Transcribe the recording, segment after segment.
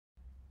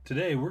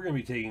Today we're going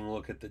to be taking a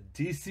look at the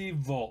DC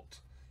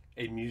Vault,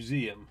 a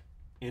museum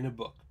in a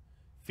book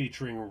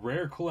featuring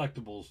rare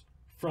collectibles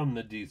from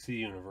the DC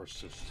universe,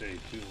 so stay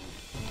tuned.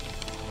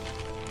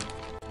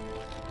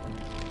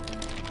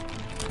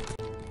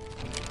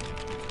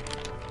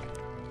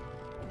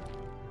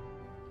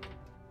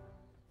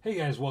 Hey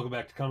guys, welcome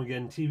back to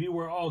Comic-Geddon TV,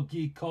 where all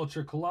geek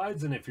culture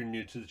collides, and if you're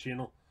new to the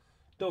channel,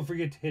 don't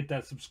forget to hit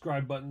that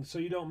subscribe button so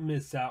you don't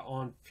miss out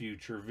on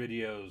future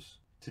videos.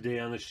 Today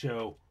on the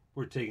show,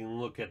 we're taking a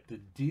look at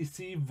the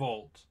DC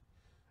Vault,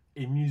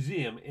 a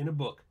museum in a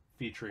book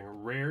featuring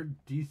rare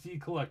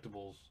DC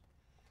collectibles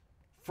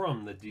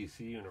from the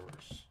DC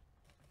universe.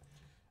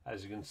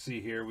 As you can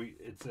see here,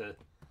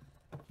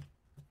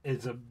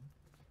 it's a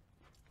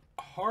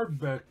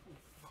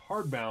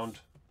hardbound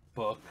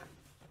book,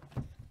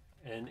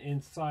 and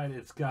inside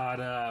it's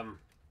got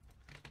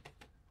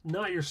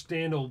not your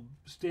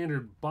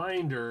standard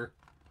binder,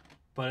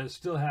 but it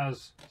still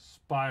has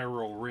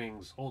spiral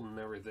rings holding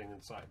everything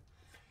inside.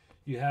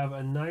 You have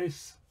a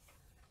nice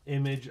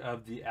image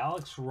of the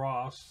Alex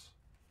Ross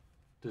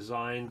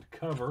designed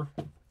cover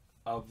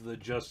of the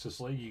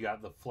Justice League. You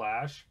got the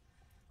Flash,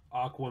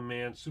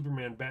 Aquaman,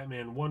 Superman,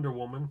 Batman, Wonder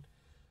Woman,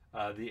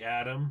 the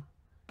Atom,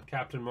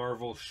 Captain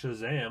Marvel,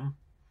 Shazam,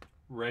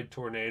 Red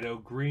Tornado,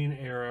 Green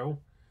Arrow,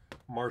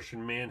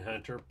 Martian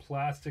Manhunter,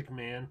 Plastic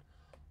Man,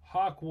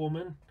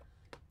 Hawkwoman,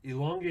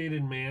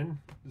 Elongated Man,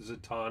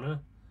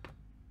 Zatanna,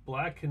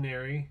 Black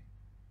Canary,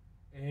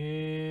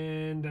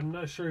 and I'm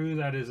not sure who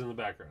that is in the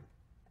background.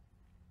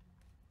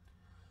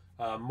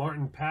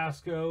 Martin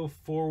Pasco,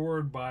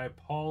 foreword by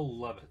Paul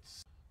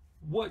Levitz.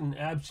 What an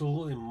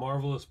absolutely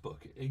marvelous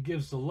book. It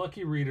gives the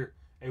lucky reader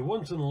a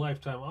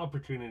once-in-a-lifetime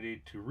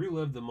opportunity to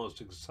relive the most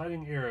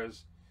exciting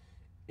eras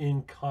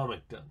in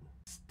comicdom.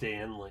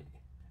 Stan Lee.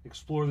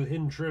 Explore the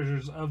hidden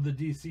treasures of the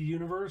DC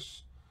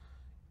universe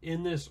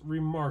in this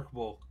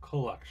remarkable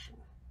collection.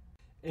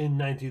 In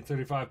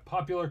 1935,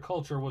 popular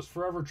culture was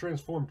forever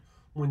transformed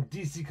when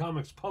DC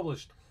Comics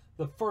published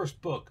the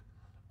first book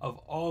of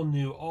all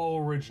new, all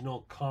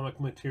original comic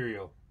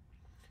material.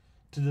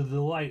 To the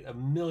delight of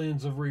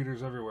millions of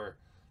readers everywhere,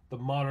 the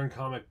modern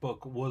comic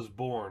book was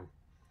born,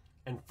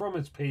 and from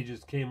its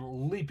pages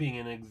came leaping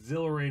and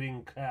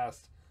exhilarating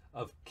cast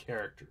of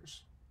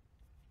characters.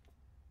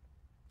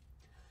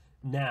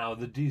 Now,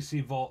 the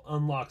DC Vault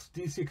unlocks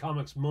DC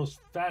Comics' most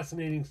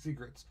fascinating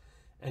secrets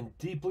and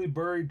deeply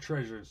buried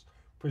treasures,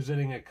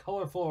 presenting a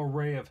colorful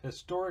array of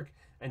historic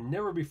and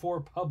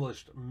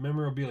never-before-published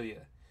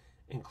memorabilia,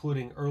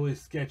 including early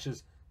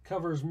sketches,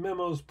 covers,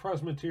 memos,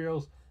 press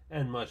materials,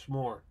 and much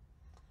more.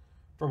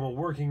 From a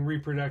working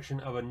reproduction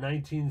of a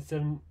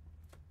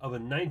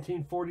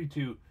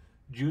 1942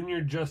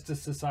 Junior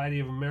Justice Society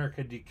of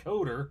America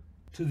decoder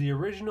to the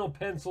original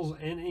pencils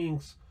and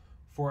inks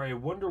for a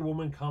Wonder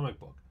Woman comic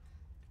book,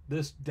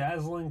 this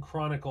dazzling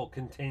chronicle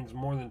contains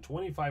more than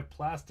 25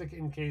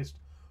 plastic-encased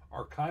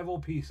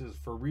archival pieces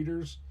for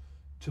readers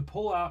to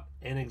pull out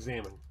and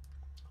examine,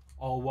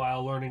 all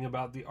while learning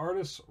about the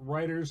artists,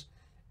 writers,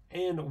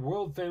 and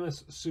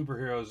world-famous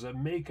superheroes that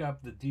make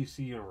up the DC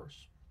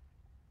universe.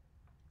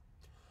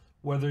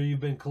 Whether you've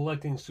been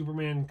collecting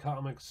Superman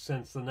comics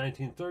since the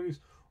 1930s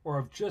or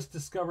have just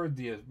discovered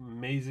the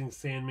amazing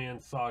Sandman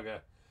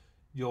saga,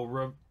 you'll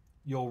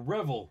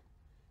revel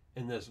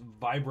in this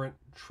vibrant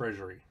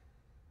treasury.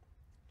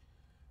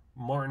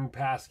 Martin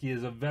Pasco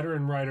is a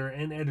veteran writer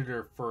and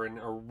editor for an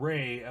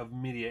array of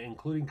media,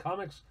 including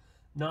comics,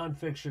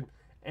 nonfiction,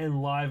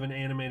 and live and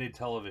animated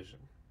television.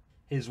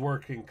 His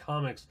work in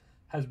comics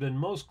has been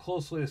most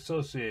closely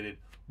associated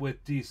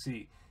with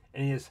DC,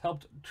 and he has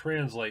helped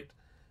translate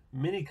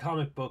many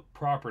comic book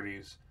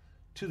properties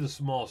to the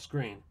small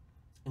screen,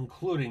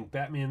 including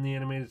Batman the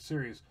Animated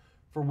Series,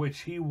 for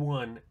which he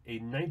won a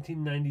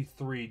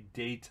 1993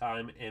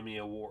 Daytime Emmy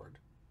Award.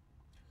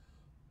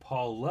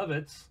 Paul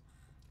Levitz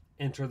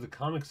entered the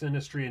comics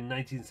industry in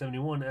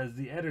 1971 as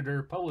the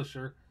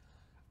editor-publisher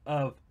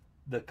of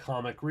The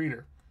Comic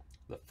Reader,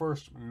 the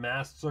first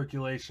mass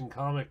circulation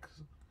comic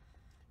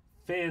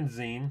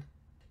fanzine.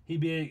 He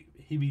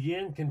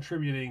began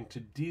contributing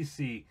to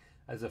DC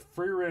as a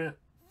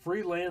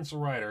freelance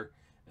writer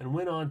and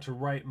went on to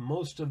write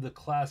most of the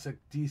classic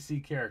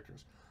DC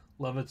characters.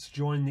 Levitz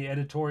joined the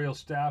editorial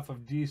staff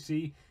of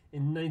DC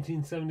in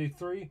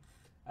 1973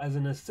 as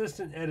an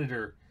assistant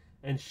editor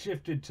and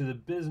shifted to the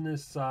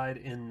business side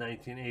in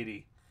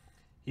 1980.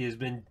 He has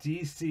been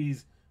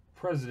DC's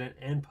president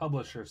and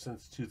publisher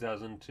since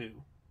 2002.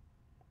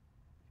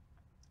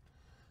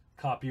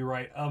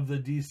 Copyright of the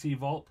DC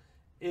Vault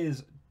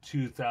is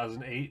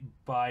 2008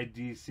 by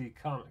DC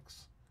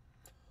Comics.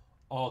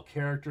 All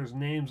characters,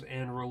 names,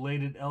 and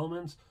related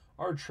elements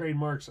are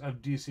trademarks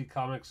of DC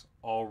Comics,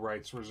 all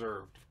rights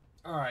reserved.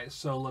 Alright,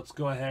 so let's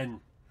go ahead and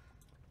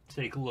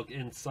take a look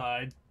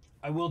inside.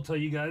 I will tell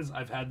you guys,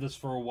 I've had this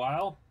for a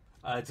while.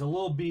 It's a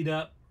little beat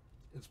up.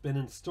 It's been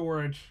in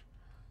storage.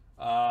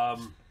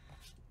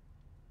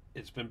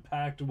 It's been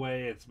packed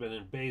away. It's been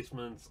in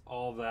basements,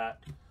 all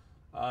that.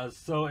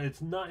 So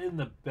it's not in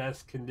the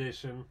best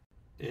condition.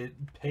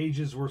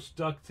 pages were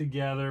stuck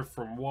together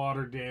from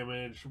water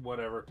damage,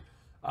 whatever.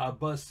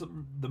 But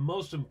the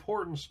most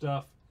important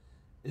stuff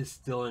is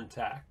still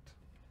intact.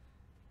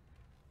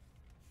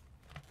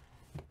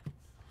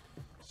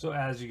 So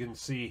as you can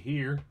see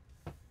here,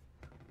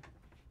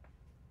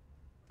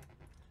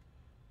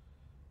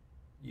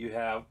 you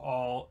have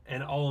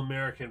an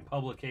All-American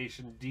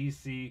publication,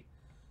 DC,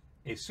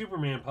 a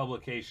Superman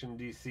publication,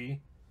 DC,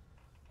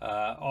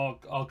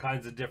 all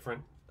kinds of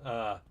different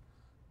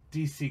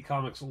DC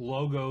Comics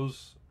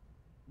logos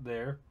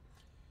there.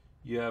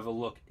 You have a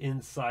look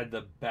inside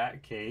the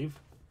Batcave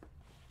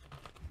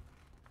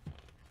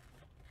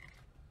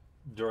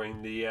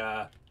during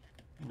the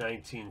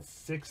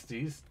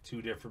 1960s,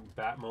 2 different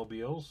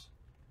Batmobiles.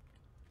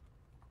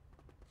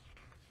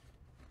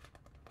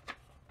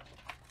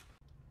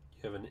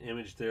 You have an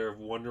image there of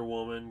Wonder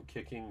Woman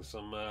kicking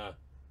some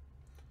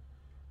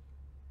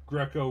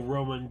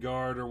Greco-Roman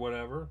guard or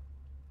whatever.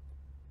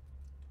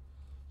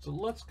 So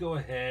let's go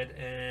ahead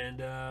and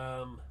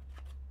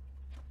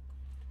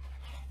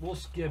we'll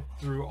skip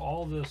through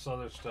all this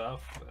other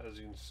stuff. As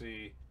you can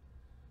see,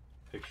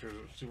 pictures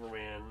of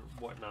Superman,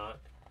 whatnot.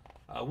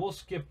 We'll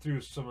skip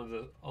through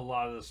a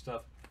lot of this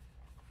stuff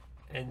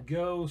and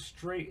go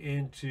straight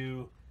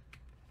into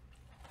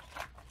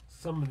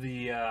some of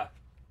the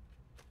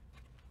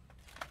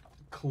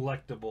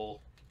collectible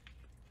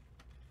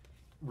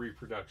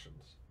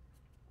reproductions.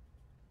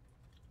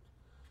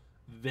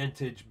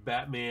 Vintage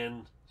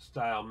Batman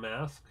style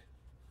mask.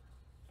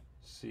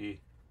 See,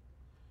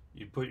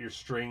 you put your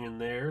string in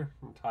there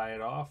and tie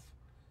it off,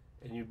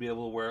 and you'd be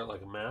able to wear it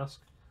like a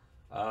mask.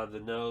 The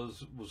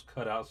nose was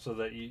cut out so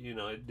that you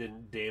know it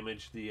didn't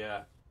damage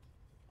the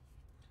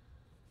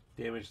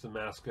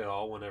mask at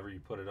all whenever you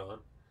put it on,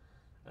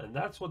 and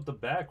that's what the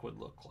back would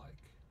look like.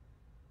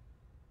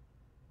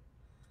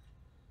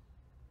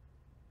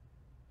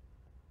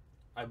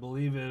 I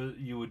believe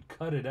you would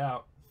cut it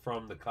out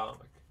from the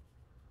comic,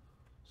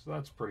 so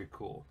that's pretty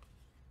cool.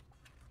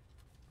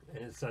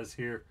 And it says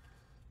here,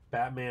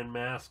 Batman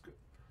mask.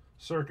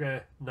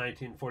 Circa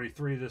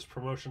 1943, this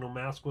promotional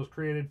mask was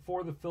created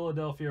for the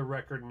Philadelphia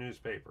Record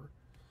newspaper.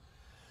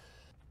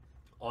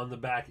 On the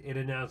back, it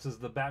announces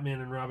the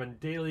Batman and Robin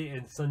daily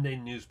and Sunday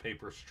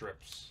newspaper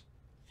strips.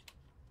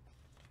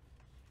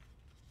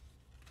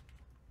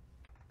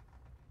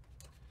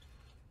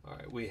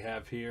 Alright, we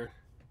have here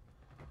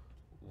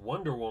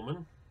Wonder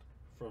Woman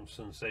from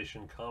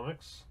Sensation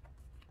Comics.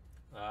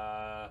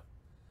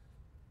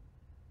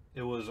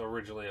 It was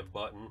originally a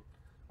button.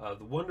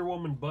 The Wonder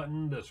Woman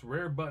button, this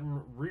rare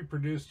button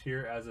reproduced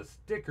here as a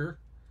sticker,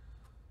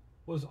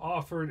 was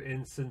offered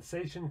in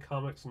Sensation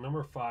Comics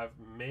number 5,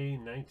 May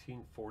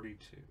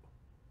 1942.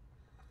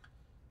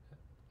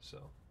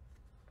 So,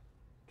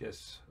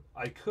 guess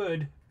I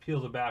could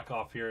peel the back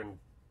off here and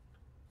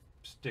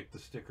stick the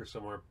sticker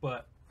somewhere,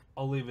 but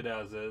I'll leave it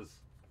as is.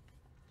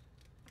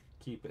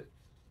 Keep it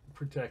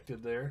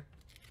protected there.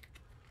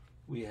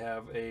 We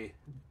have a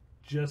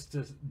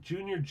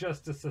Junior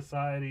Justice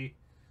Society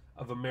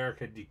of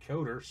America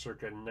decoder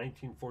circa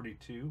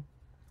 1942 to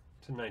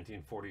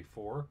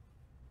 1944.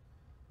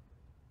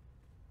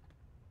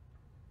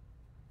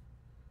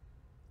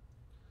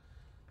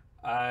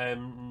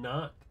 I'm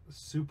not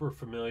super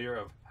familiar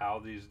of how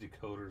these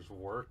decoders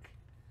work.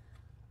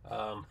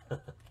 You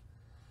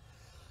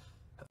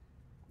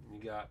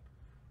got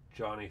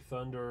Johnny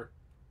Thunder,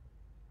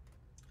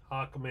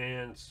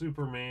 Hawkman,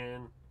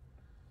 Superman,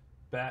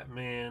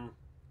 Batman,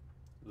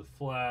 The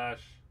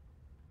Flash,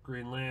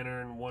 Green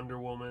Lantern, Wonder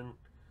Woman,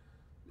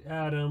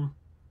 Atom,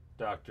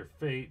 Dr.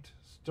 Fate,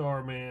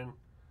 Starman,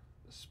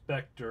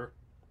 Spectre,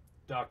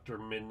 Dr.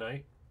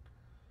 Midnight,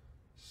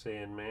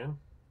 Sandman,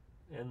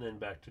 and then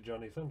back to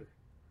Johnny Thunder.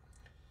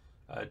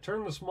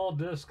 Turn the small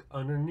disc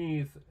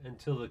underneath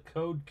until the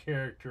code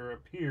character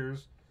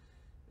appears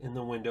in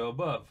the window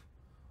above.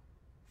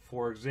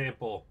 For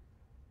example,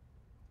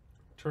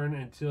 turn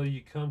until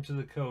you come to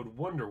the code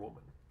Wonder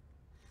Woman.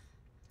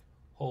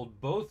 Hold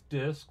both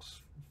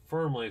discs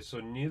firmly so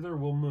neither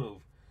will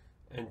move,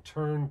 and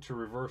turn to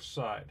reverse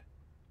side.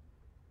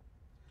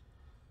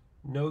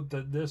 Note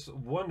that this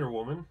Wonder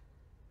Woman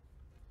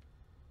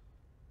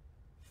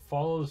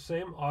follows the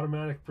same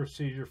automatic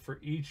procedure for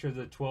each of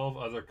the 12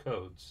 other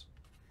codes.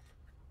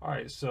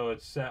 Alright, so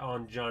it's set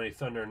on Johnny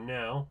Thunder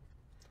now.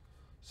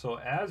 So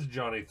as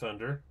Johnny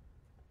Thunder,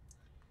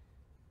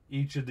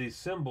 each of these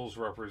symbols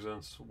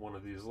represents one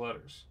of these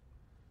letters.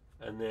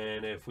 And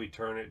then if we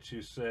turn it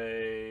to,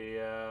 say,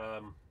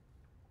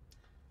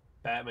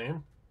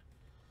 Batman,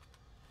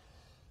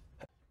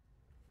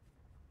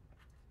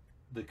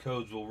 the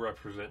codes will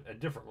represent a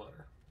different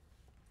letter.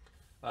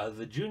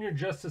 The Junior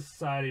Justice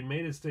Society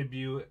made its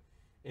debut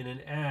in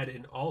an ad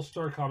in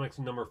All-Star Comics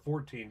number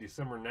 14,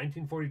 December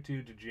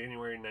 1942 to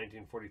January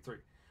 1943.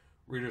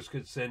 Readers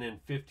could send in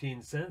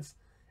 15 cents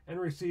and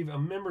receive a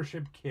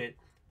membership kit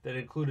that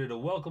included a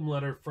welcome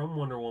letter from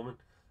Wonder Woman,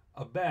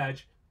 a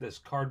badge, this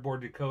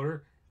cardboard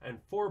decoder, and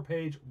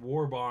 4-page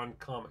War Bond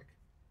comic,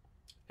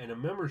 and a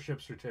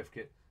membership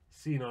certificate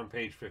seen on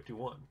page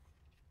 51.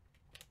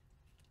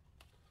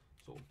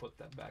 So we'll put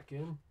that back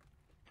in.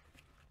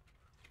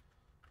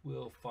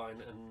 We'll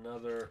find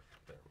another,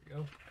 there we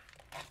go.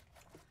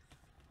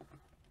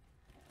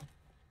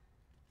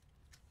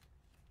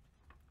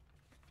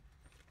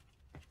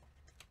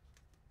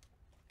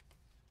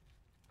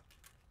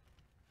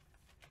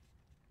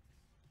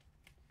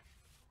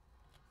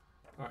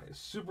 All right,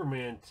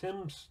 Superman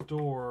Tim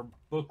Store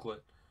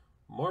booklet,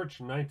 March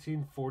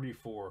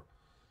 1944.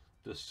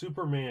 The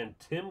Superman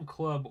Tim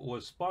Club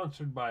was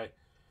sponsored by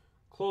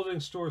clothing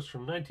stores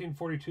from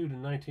 1942 to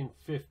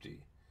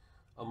 1950.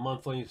 A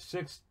monthly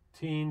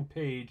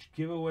 16-page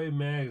giveaway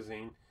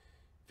magazine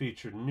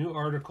featured new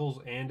articles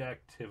and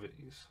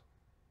activities.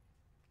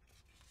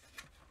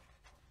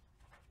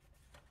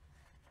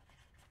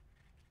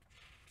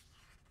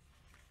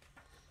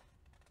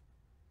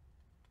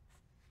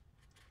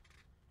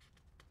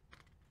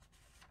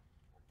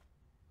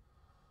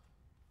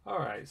 All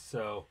right,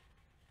 so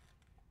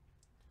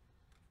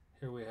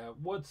here we have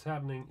what's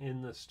happening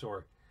in this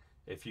story.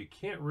 If you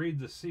can't read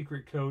the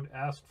secret code,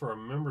 ask for a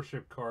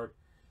membership card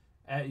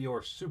at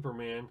your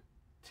Superman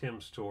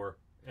Tim store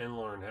and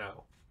learn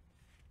how.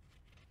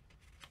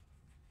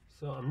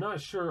 So I'm not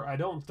sure. I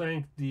don't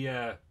think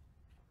the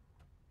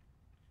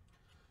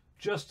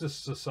Justice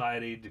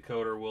Society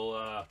decoder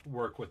will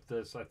work with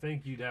this. I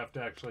think you'd have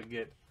to actually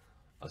get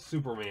a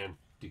Superman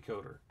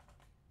decoder.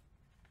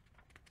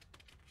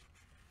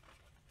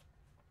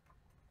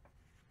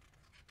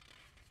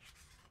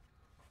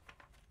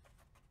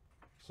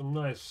 Some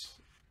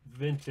nice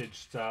vintage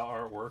style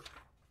artwork.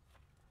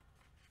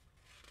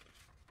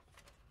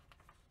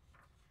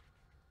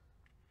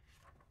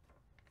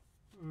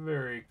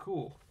 Very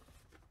cool.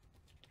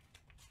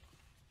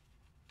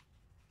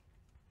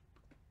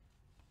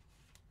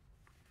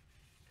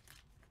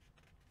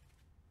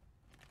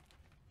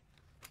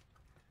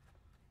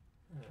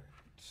 All right.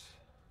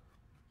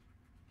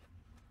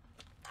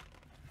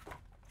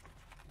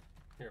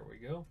 Here we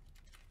go.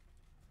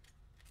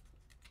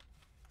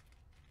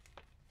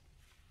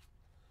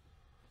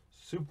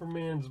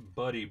 Superman's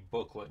Buddy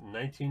booklet,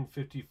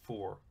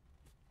 1954.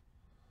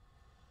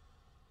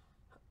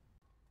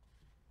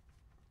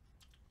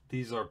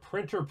 These are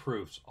printer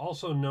proofs,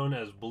 also known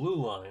as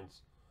blue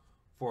lines,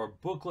 for a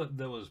booklet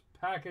that was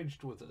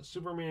packaged with a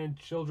Superman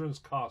children's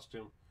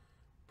costume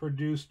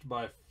produced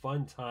by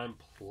Funtime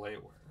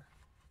Playware.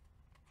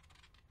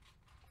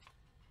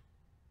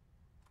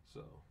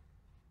 So,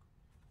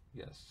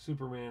 yes,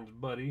 Superman's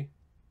Buddy.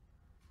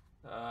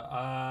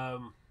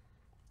 It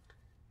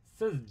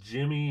says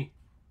Jimmy.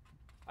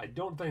 I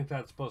don't think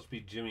that's supposed to be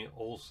Jimmy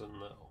Olsen,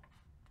 though.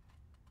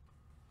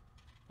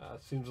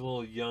 Seems a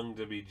little young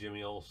to be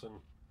Jimmy Olsen.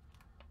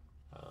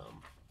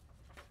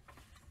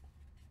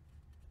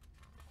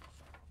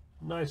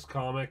 Nice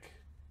comic.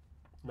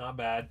 Not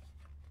bad.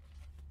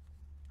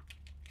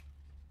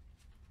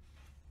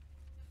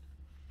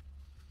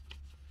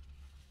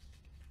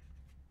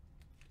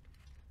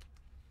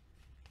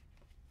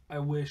 I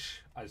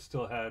wish I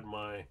still had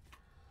my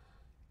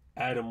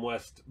Adam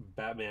West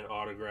Batman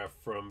autograph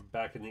from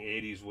back in the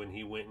 80s when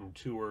he went and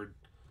toured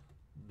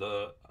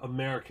the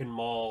American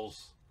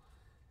malls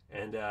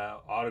and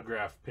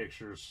autographed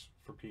pictures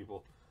for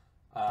people.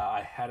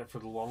 I had it for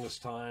the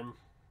longest time,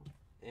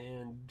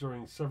 and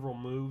during several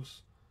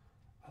moves,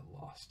 I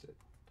lost it.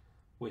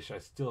 Wish I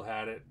still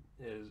had it.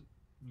 It is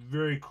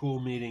very cool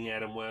meeting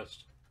Adam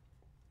West.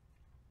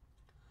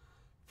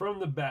 From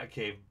the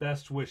Batcave,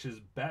 best wishes,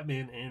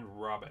 Batman and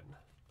Robin.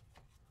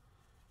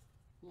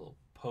 A little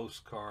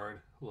postcard,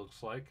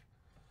 looks like.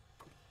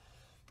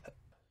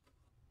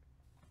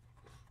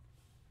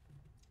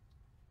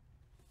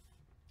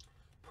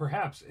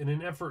 Perhaps in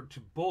an effort to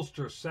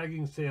bolster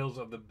sagging sales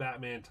of the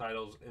Batman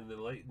titles in the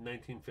late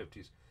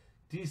 1950s,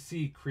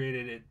 DC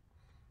created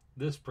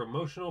this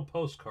promotional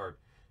postcard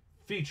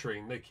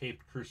featuring the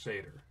Caped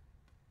Crusader.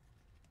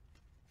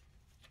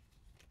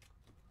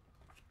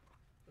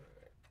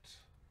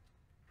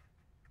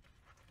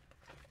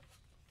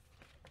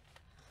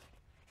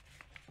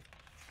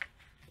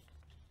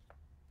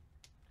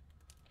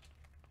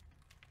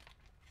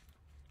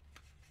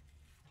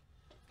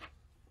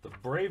 The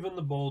Brave and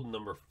the Bold,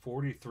 number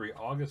 43,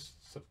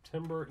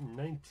 August-September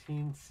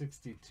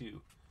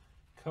 1962.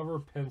 Cover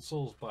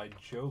pencils by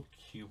Joe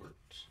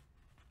Kubert.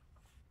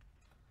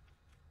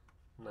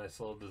 Nice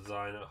little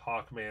design of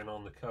Hawkman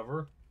on the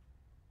cover.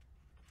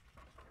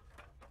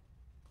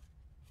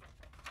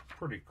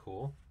 Pretty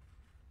cool.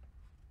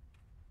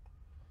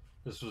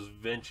 This was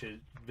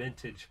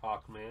vintage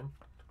Hawkman.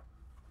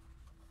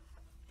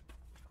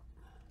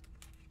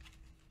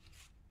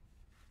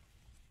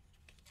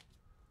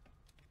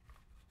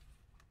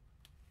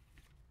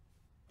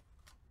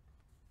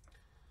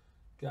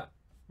 Got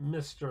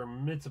Mr.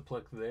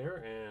 Mxyzptlk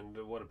there and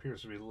what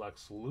appears to be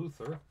Lex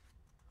Luthor.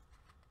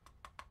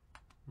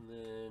 And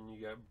then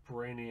you got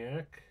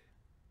Brainiac,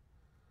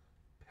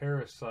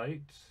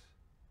 Parasite,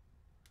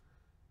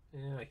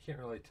 and I can't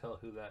really tell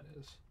who that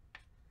is.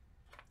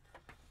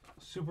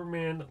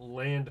 Superman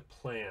Land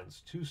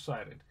Plans,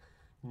 two-sided.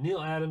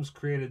 Neil Adams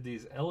created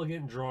these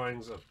elegant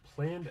drawings of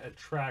planned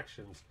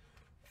attractions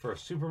for a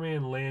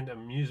Superman Land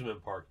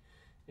amusement park,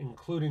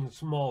 including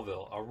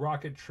Smallville, a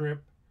rocket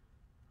trip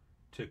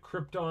to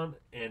Krypton,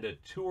 and a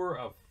tour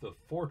of the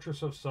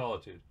Fortress of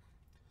Solitude.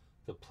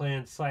 The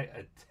planned site,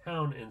 a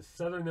town in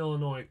southern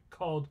Illinois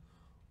called,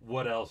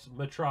 what else,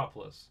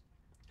 Metropolis.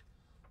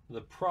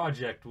 The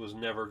project was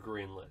never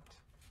greenlit.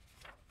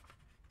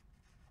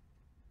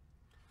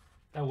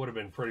 That would have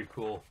been pretty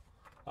cool.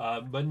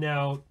 But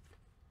now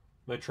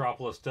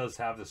Metropolis does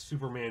have the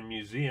Superman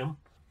Museum,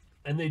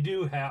 and they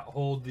do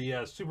hold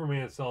the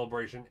Superman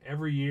celebration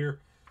every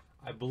year.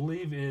 I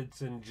believe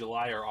it's in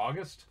July or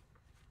August.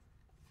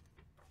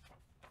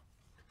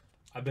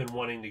 I've been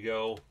wanting to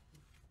go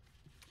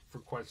for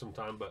quite some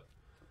time, but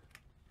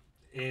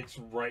it's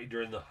right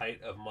during the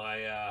height of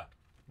my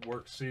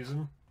work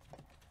season,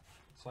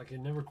 so I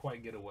can never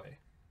quite get away.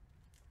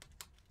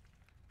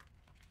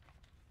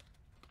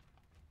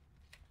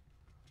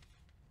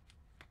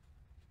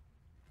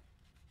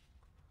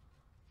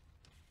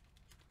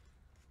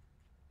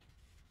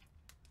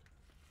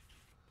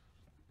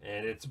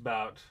 And it's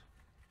about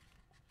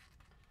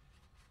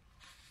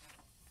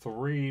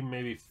 3,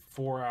 maybe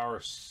 4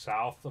 hours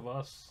south of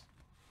us.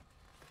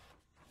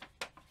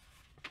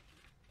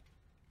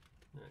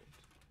 Right.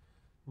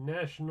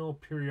 National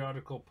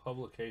Periodical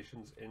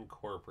Publications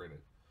Incorporated.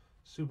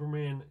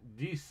 Superman,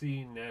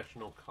 DC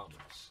National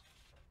Comics.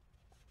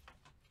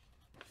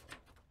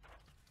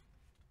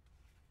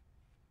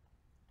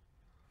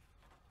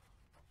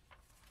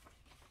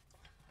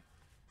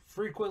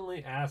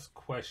 Frequently Asked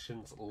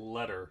Questions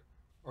letter,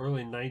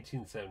 early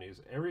 1970s.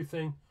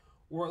 Everything,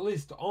 or at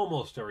least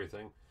almost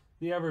everything,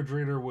 the average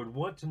reader would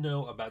want to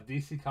know about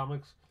DC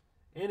Comics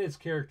and its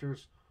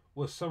characters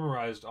was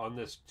summarized on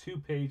this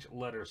 2-page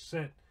letter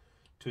sent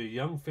to a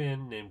young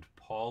fan named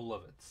Paul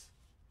Lovitz.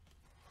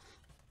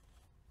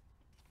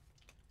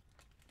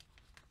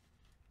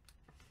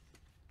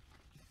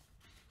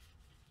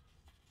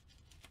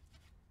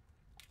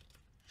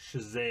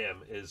 Shazam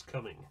is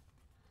coming.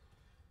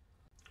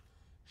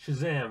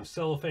 Shazam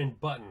Cellophane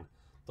Button,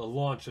 the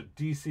launch of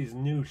DC's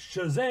new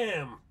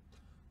Shazam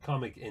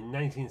comic in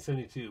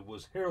 1972,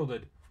 was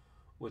heralded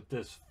with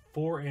this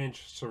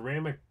 4-inch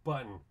ceramic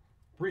button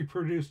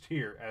reproduced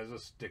here as a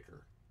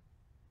sticker.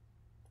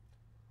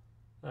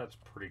 That's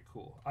pretty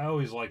cool. I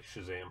always liked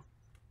Shazam.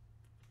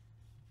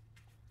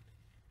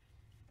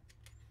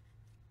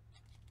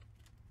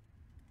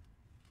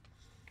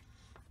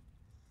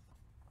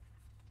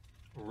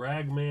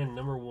 Ragman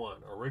 #1,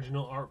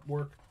 original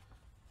artwork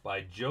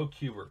by Joe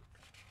Kubert,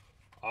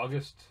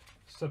 August,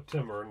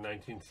 September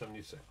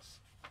 1976.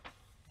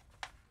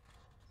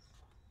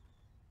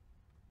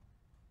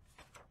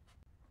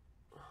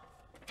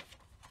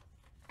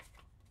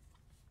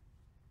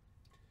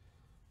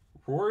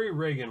 Rory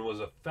Reagan was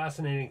a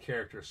fascinating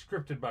character,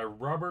 scripted by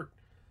Robert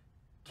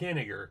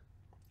Kanigher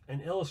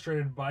and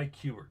illustrated by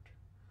Kubert,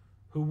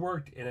 who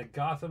worked in a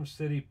Gotham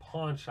City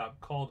pawn shop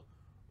called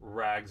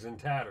Rags and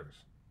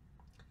Tatters.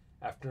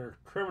 After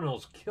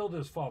criminals killed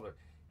his father,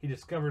 he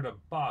discovered a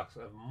box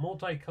of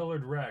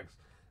multicolored rags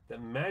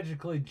that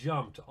magically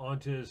jumped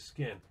onto his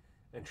skin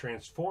and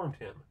transformed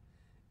him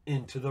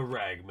into the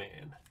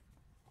Ragman.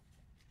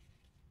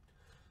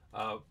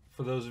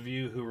 For those of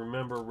you who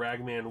remember,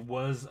 Ragman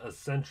was a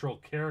central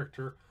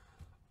character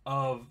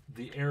of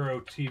the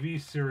Arrow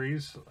TV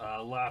series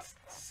last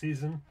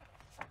season.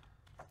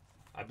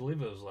 I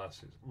believe it was last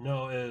season.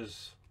 No, it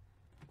was...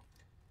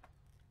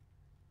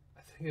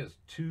 I think it was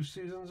 2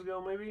 seasons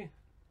ago, maybe?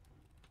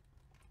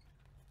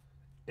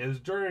 It was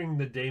during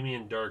the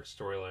Damien Dark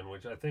storyline,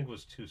 which I think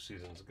was 2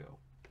 seasons ago.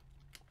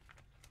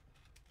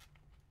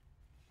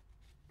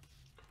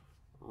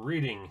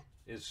 Reading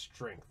is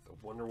Strength, a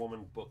Wonder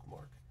Woman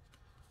bookmark.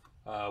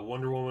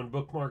 Wonder Woman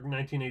bookmark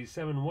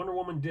 1987. Wonder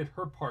Woman did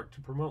her part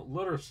to promote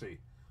literacy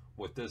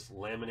with this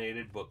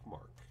laminated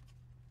bookmark.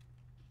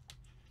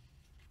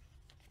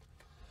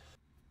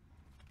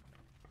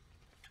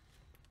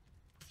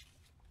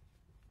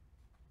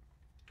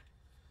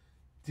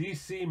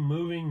 DC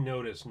Moving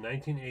Notice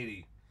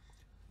 1980.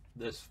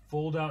 This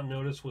fold-out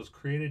notice was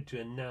created to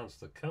announce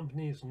the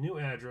company's new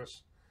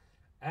address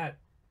at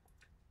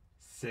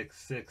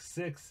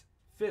 666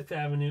 Fifth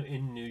Avenue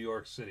in New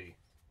York City.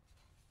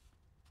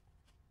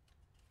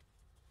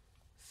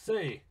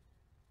 Say,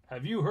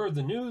 have you heard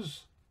the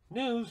news?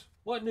 News?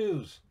 What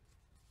news?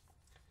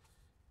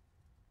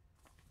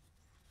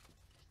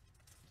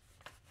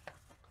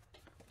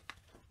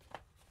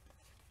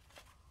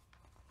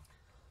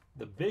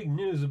 The big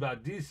news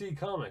about DC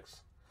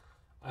Comics.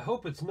 I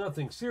hope it's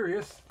nothing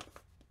serious.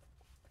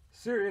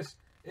 Serious?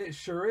 It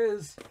sure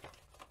is.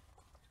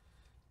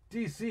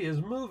 DC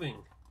is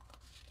moving.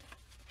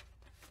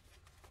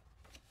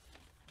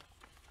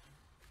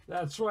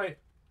 That's right.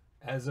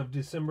 As of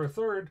December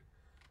 3rd,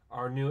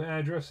 our new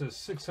address is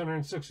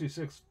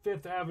 666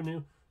 Fifth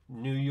Avenue,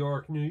 New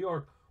York, New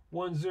York,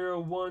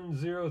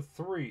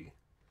 10103.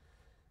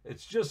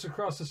 It's just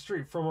across the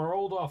street from our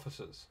old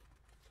offices.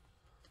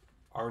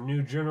 Our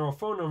new general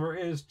phone number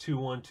is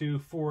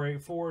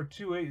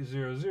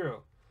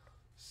 212-484-2800.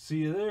 See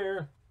you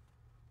there.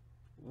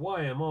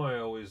 Why am I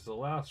always the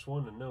last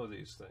one to know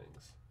these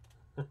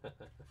things?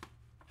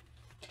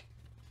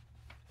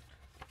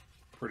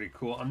 Pretty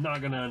cool. I'm not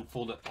going to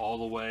unfold it all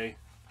the way,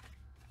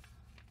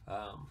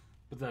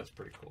 but that's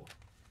pretty cool.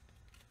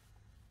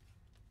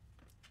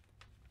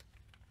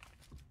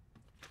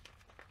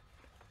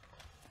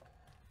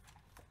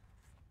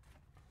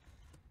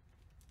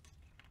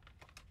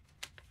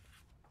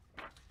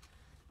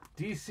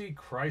 DC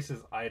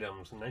Crisis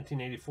Items,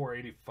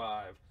 1984-85.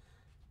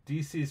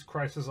 DC's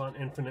Crisis on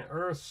Infinite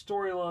Earth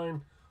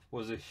storyline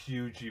was a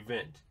huge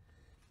event,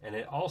 and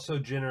it also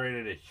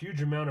generated a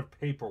huge amount of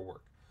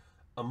paperwork.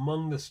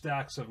 Among the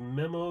stacks of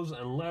memos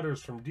and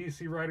letters from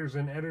DC writers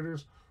and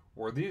editors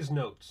were these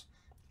notes: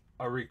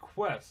 a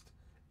request,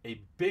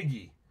 a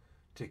biggie,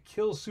 to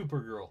kill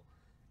Supergirl,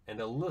 and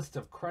a list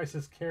of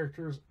Crisis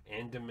characters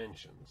and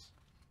dimensions.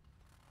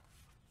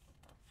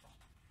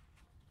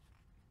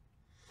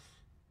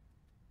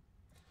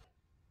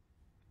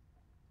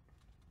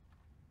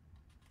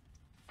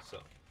 So,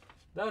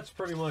 that's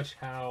pretty much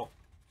how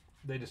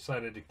they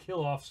decided to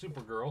kill off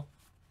Supergirl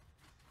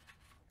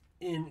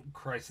in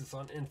Crisis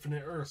on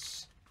Infinite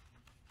Earths.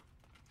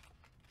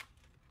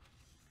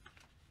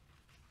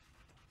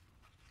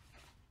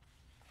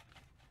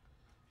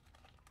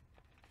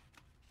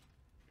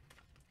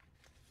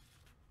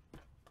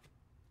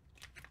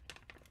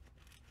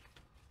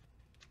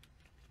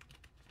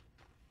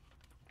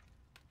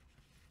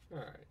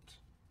 Alright.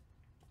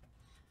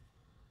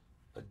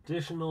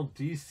 Additional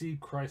DC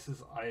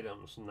Crisis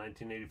items,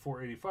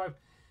 1984-85.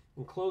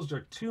 Enclosed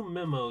are 2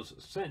 memos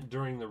sent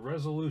during the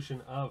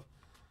resolution of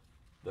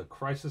the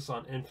Crisis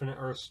on Infinite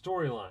Earth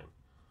storyline.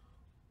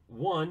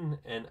 One,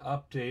 an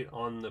update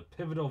on the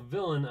pivotal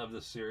villain of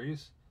the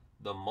series,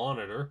 the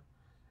Monitor.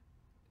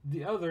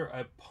 The other,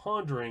 a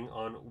pondering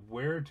on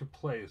where to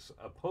place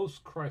a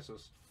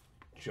post-crisis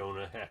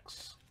Jonah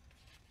Hex.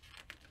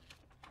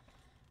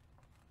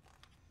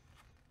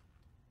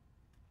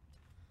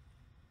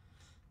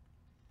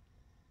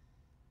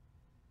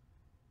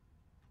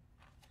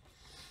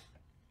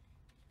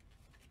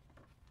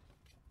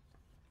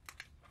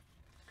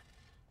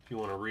 If you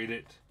want to read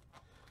it,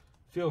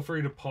 feel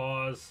free to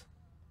pause.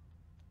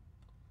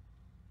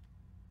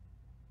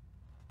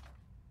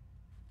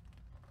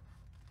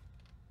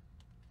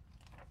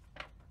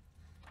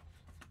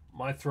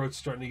 My throat's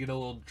starting to get a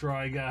little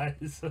dry,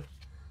 guys.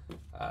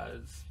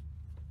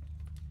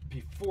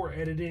 Before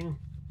editing,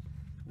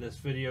 this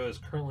video is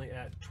currently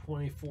at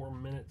 24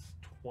 minutes,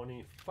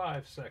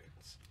 25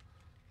 seconds.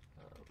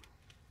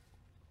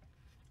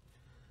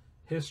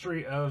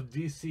 History of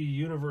DC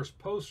Universe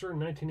poster,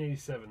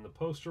 1987. The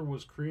poster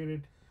was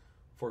created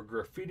for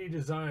Graffiti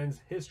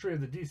Designs' History of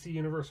the DC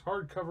Universe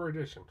hardcover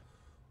edition,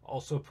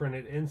 also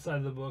printed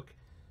inside the book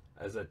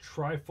as a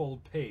trifold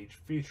page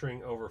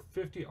featuring over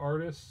 50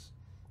 artists'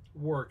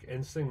 work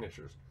and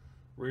signatures.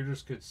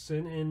 Readers could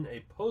send in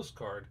a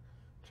postcard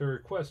to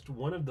request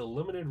one of the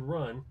limited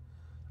run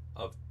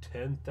of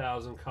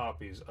 10,000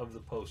 copies of the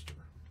poster.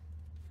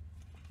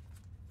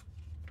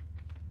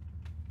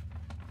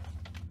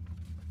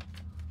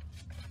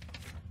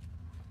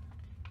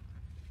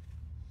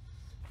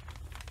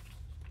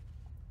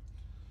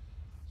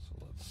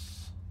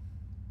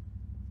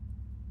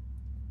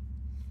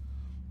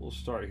 We'll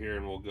start here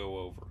and we'll go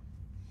over.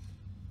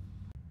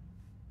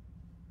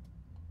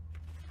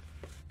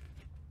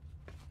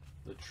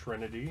 The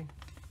Trinity.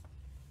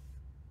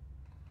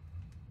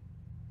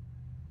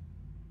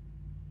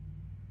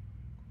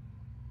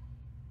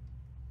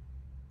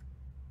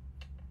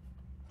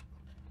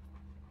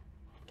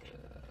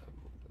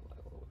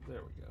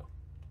 There we go.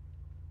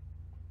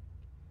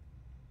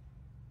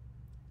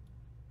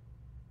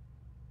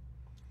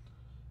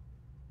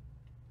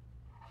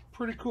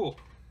 Pretty cool.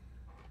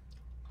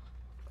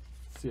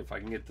 See if I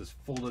can get this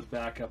folded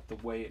back up the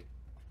way it.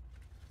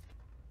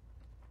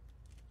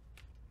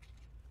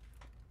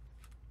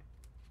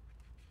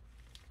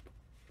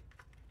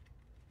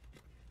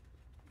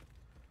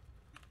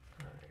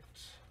 All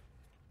right.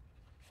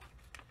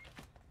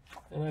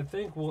 And I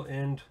think we'll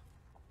end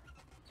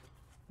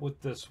with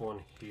this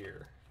one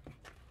here.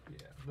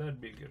 Yeah,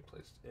 that'd be a good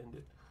place to end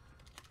it.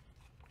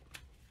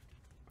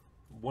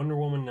 Wonder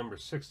Woman number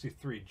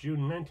 63,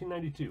 June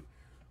 1992.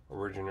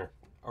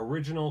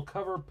 Original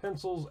cover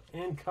pencils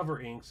and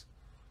cover inks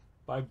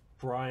by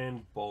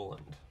Brian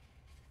Boland.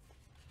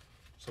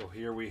 So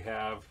here we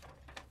have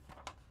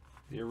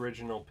the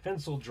original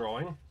pencil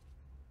drawing.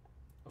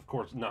 Of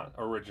course, not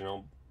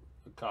original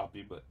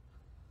copy, but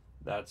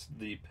that's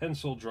the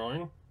pencil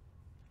drawing.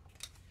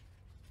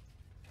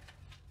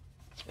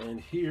 And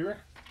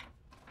here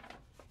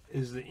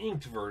is the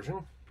inked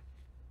version.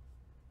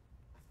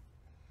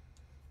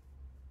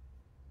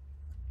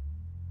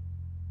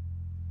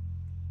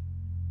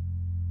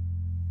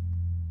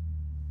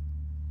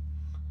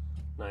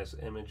 Nice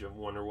image of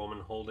Wonder Woman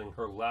holding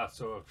her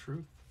lasso of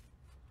truth.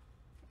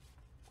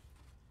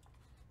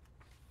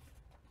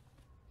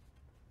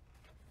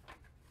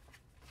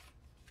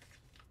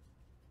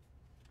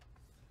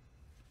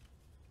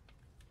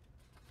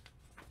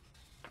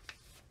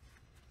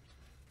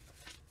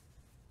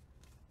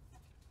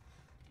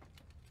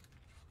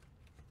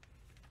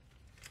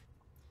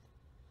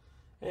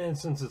 And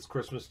since it's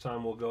Christmas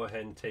time, we'll go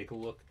ahead and take a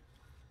look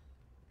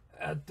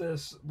at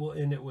this. We'll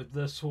end it with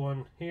this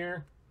one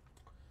here.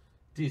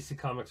 DC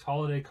Comics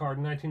Holiday Card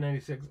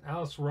 1996.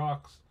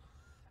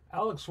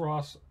 Alex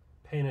Ross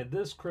painted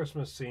this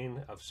Christmas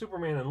scene of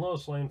Superman and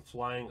Lois Lane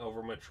flying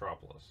over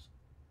Metropolis.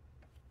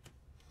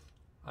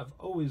 I've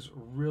always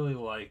really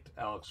liked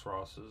Alex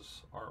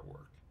Ross's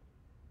artwork.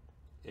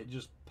 It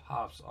just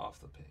pops off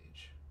the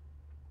page.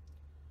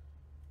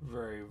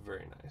 Very,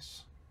 very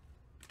nice.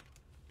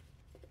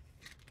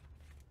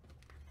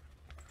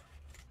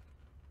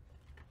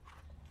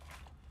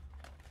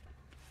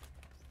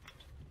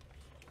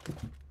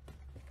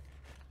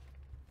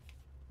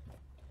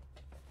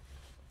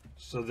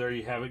 So there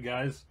you have it,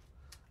 guys.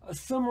 A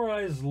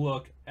summarized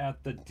look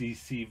at the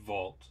DC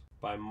Vault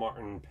by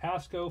Martin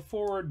Pasco,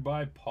 forward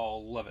by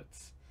Paul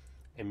Levitz.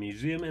 A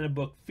museum and a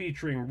book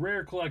featuring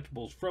rare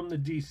collectibles from the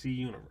DC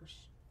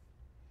universe.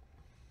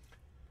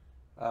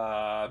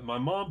 My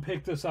mom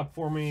picked this up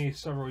for me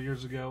several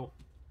years ago.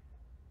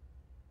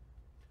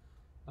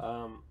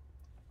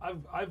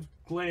 I've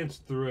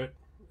glanced through it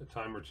a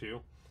time or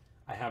two.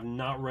 I have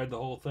not read the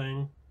whole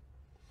thing.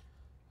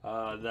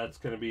 That's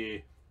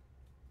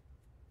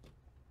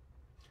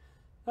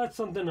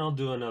something I'll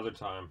do another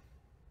time.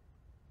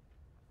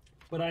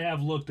 But I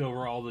have looked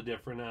over all the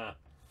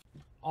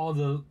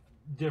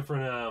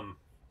different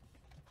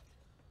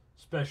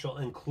special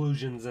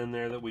inclusions in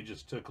there that we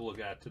just took a look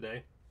at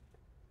today.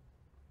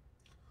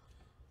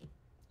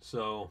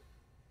 So,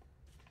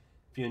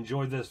 if you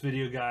enjoyed this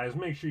video, guys,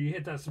 make sure you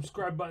hit that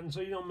subscribe button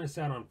so you don't miss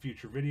out on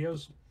future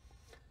videos.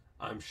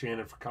 I'm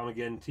Shannon for Comic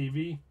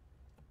TV.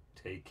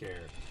 Take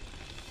care.